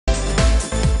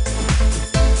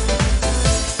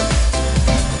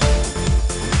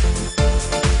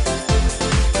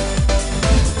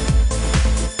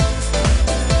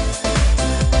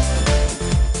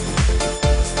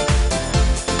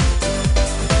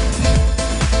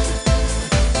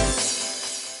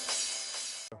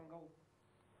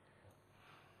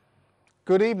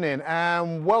Good evening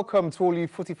and welcome to all you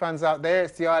footy fans out there.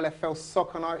 It's the ILFL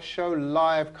Soccer Night Show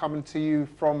live coming to you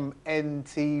from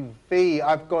NTV.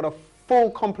 I've got a full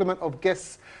complement of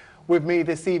guests with me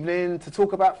this evening to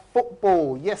talk about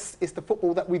football. Yes, it's the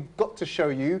football that we've got to show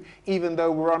you, even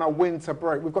though we're on a winter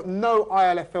break. We've got no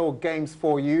ILFL games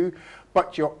for you,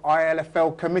 but your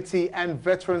ILFL committee and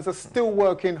veterans are still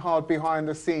working hard behind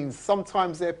the scenes.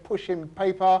 Sometimes they're pushing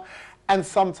paper, and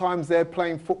sometimes they're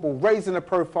playing football, raising the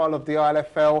profile of the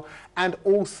ILFL and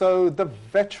also the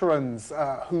veterans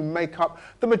who make up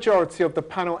the majority of the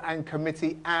panel and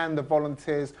committee and the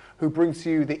volunteers who bring to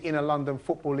you the Inner London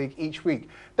Football League each week.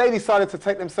 They decided to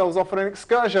take themselves off on an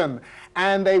excursion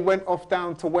and they went off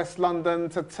down to West London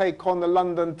to take on the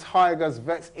London Tigers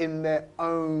vets in their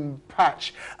own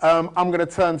patch. I'm going to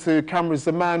turn to Cameras,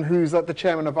 the man who's the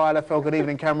chairman of ILFL. Good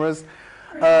evening, Cameras.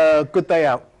 Good day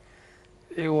out.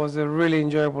 It was a really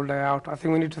enjoyable day out. I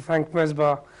think we need to thank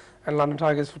Mesbah and London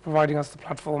Tigers for providing us the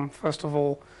platform, first of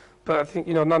all. But I think,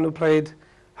 Nanu played,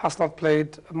 Hasnat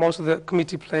played, most of the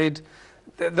committee played.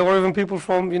 There were even people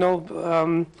from,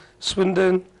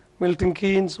 Swindon, Milton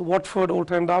Keynes, Watford all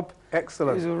turned up.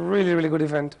 Excellent. It was a really, really good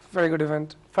event, very good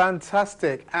event.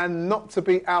 Fantastic. And not to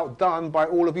be outdone by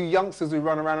all of you youngsters who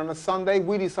run around on a Sunday,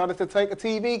 we decided to take a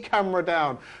TV camera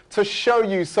down to show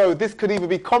you. So this could either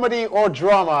be comedy or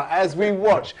drama as we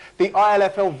watch the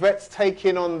ILFL vets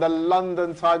taking on the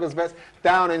London Tigers vets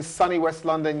down in sunny West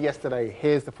London yesterday.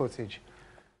 Here's the footage.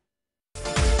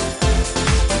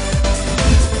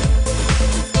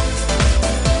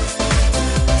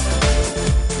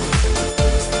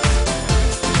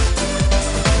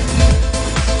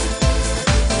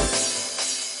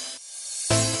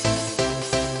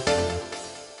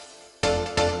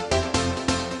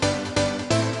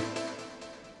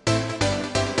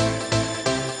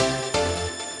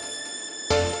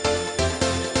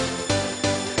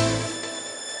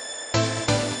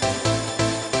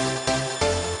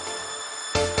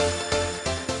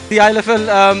 The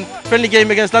ILFL friendly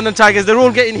game against London Tigers. They're all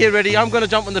getting here ready. I'm going to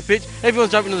jump on the pitch.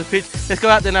 Everyone's jumping on the pitch. Let's go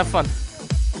out there and have fun.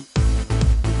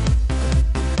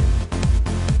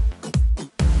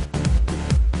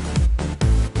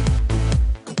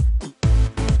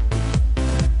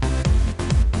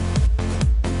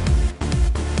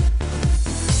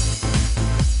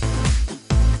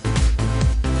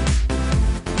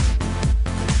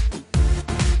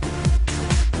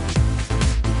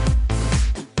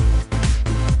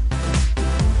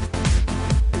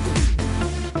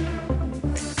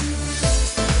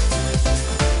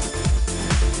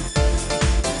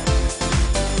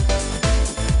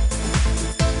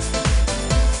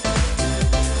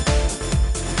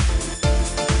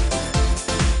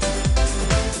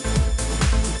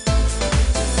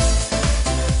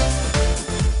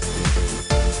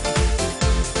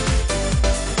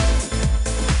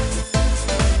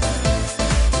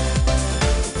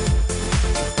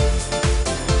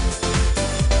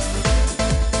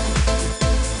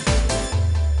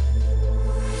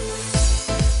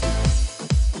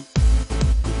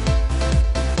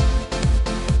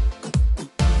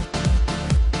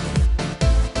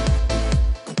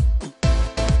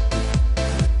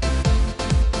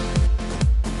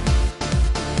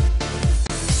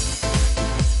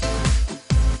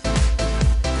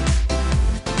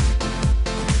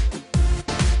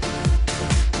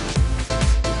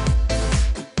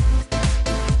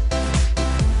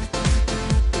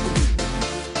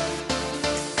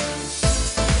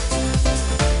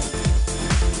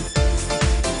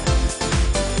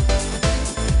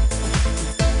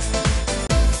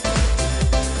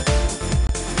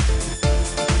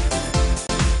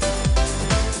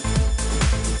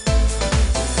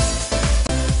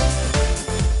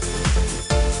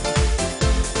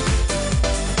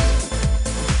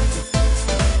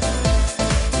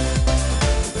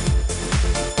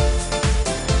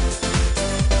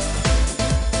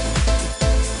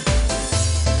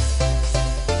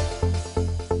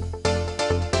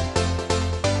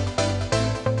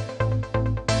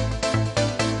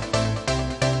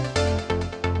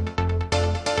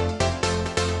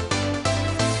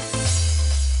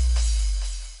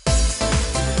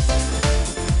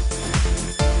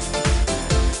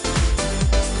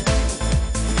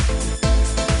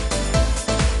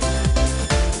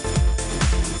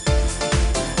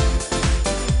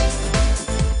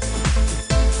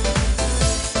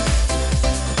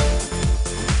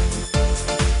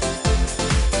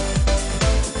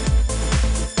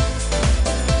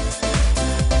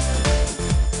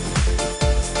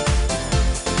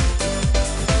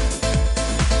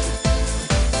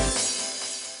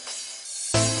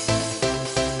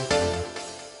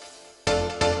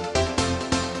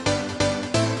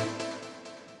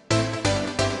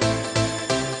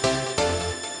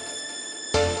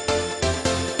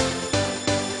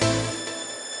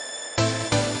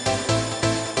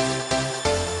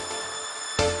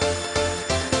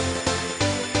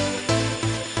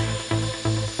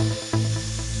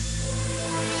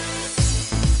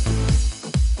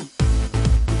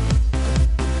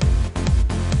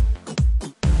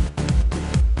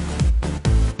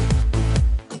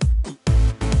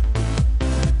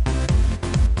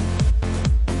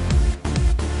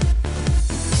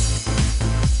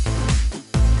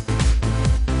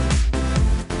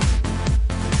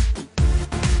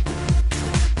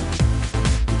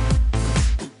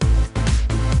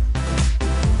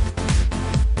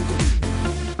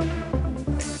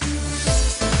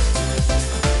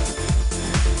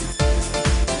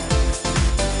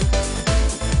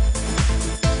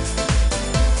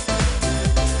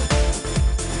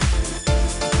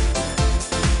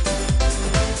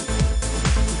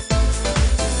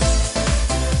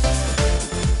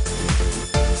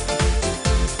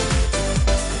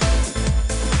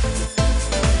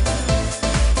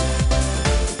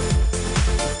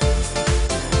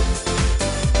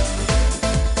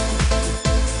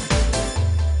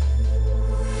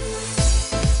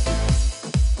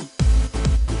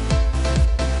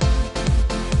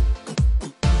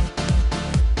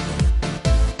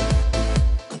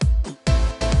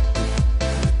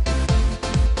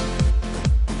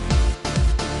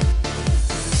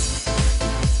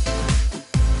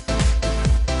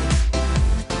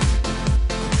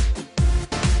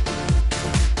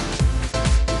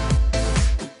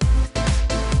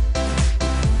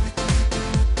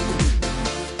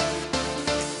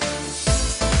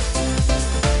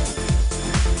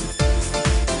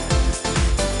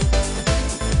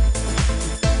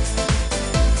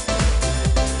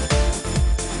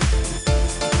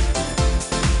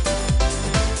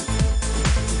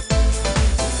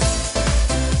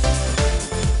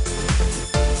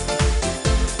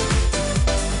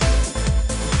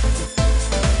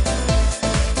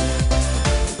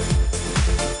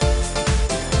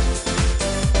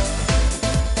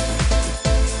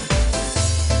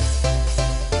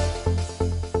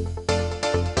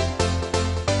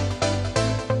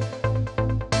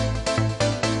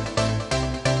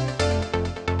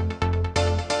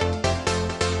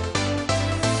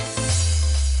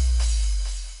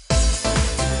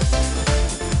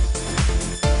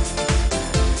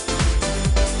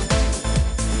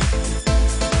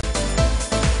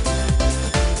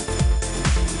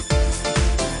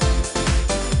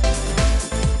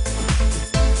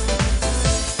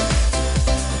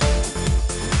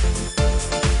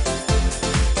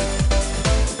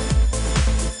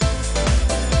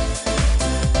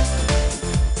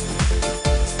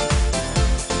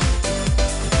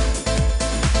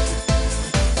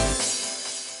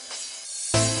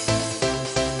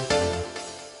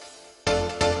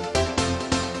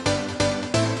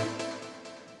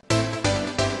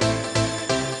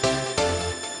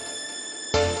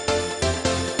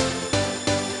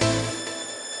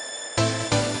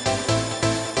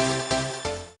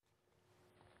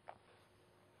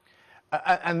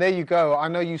 And there you go. I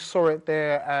know you saw it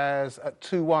there as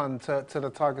 2-1 to the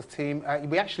Tigers team.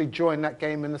 We actually joined that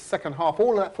game in the second half.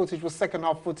 All of that footage was second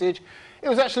half footage. It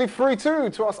was actually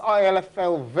 3-2 to us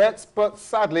ILFL vets, but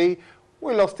sadly,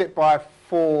 we lost it by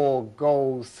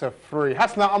 4-3.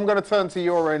 Hasna, I'm going to turn to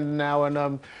your end now.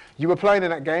 And you were playing in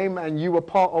that game, and you were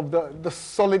part of the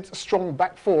solid, strong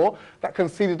back four that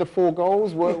conceded the 4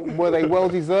 goals. Were they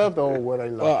well-deserved, or were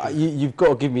they lucky? Well, you've got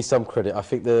to give me some credit. I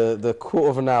think the quarter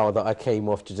of an hour that I came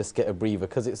off to just get a breather,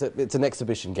 because it's an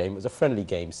exhibition game. It was a friendly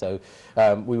game, so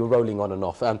we were rolling on and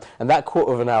off. And that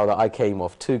quarter of an hour that I came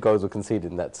off, 2 goals were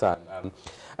conceded in that time.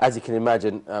 As you can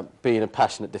imagine, being a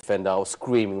passionate defender, I was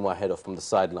screaming my head off from the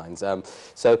sidelines.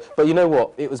 But you know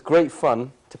what? It was great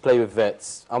fun to play with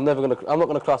vets. I'm not going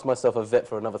to class myself a vet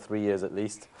for another 3 years at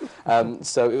least.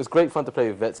 So it was great fun to play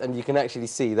with vets, and you can actually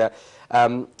see that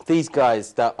these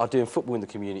guys that are doing football in the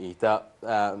community, that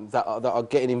are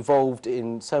getting involved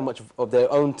in so much of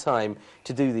their own time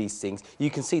to do these things,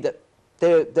 you can see that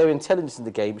their intelligence in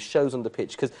the game shows on the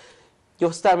pitch, because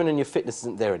your stamina and your fitness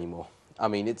isn't there anymore. I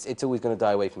mean, it's always going to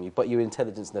die away from you, but your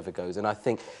intelligence never goes. And I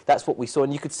think that's what we saw.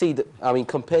 And you could see that, I mean,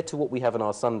 compared to what we have on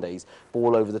our Sundays,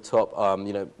 ball over the top,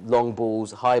 you know, long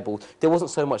balls, high balls, there wasn't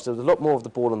so much. There was a lot more of the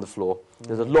ball on the floor.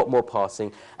 There was a lot more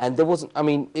passing. And there wasn't, I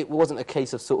mean, it wasn't a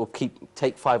case of sort of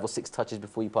take 5 or 6 touches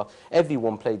before you pass.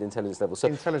 Everyone played intelligence level.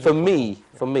 So for me,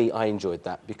 I enjoyed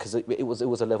that, because it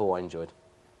was a level I enjoyed.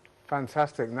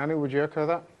 Fantastic. Nanu, would you echo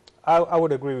that? I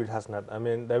would agree with Hasnat. I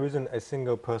mean, there isn't a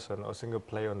single person or single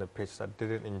player on the pitch that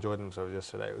didn't enjoy themselves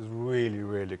yesterday. It was really,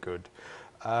 really good.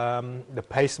 The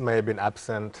pace may have been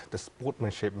absent, the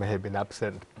sportsmanship may have been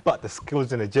absent, but the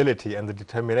skills and agility and the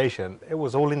determination, it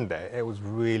was all in there. It was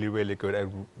really, really good. A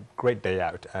great day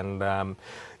out. And,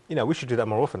 you know, we should do that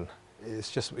more often. It's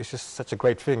just such a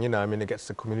great thing, you know. I mean, it gets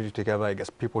the community together, it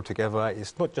gets people together.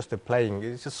 It's not just the playing,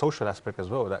 it's just social aspect as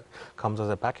well that comes as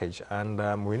a package.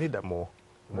 And we need that more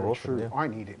often. True. Yeah. I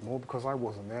need it more because I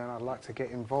wasn't there, and I'd like to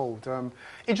get involved.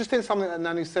 Interesting, something that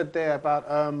Nanu said there about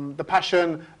the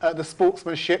passion, the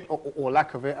sportsmanship, or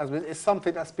lack of it, it's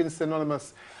something that's been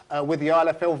synonymous with the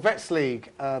ILFL Vets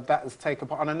League that has taken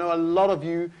part. And I know a lot of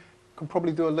you can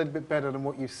probably do a little bit better than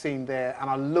what you've seen there, and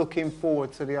I'm looking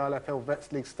forward to the ILFL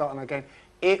Vets League starting again.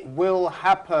 It will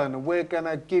happen. We're going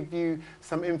to give you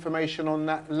some information on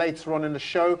that later on in the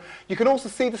show. You can also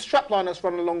see the strapline that's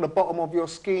running along the bottom of your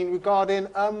screen regarding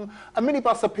a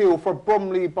minibus appeal for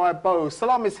Bromley by Bow.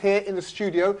 Salam is here in the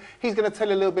studio. He's going to tell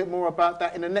you a little bit more about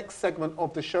that in the next segment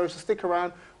of the show, so stick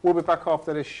around. We'll be back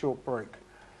after this short break.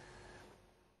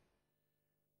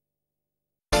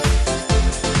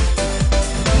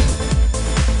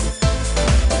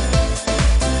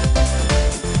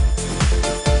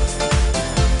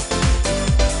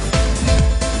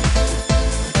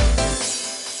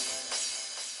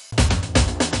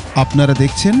 আপনারা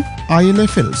দেখছেন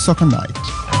ILFL সকার night.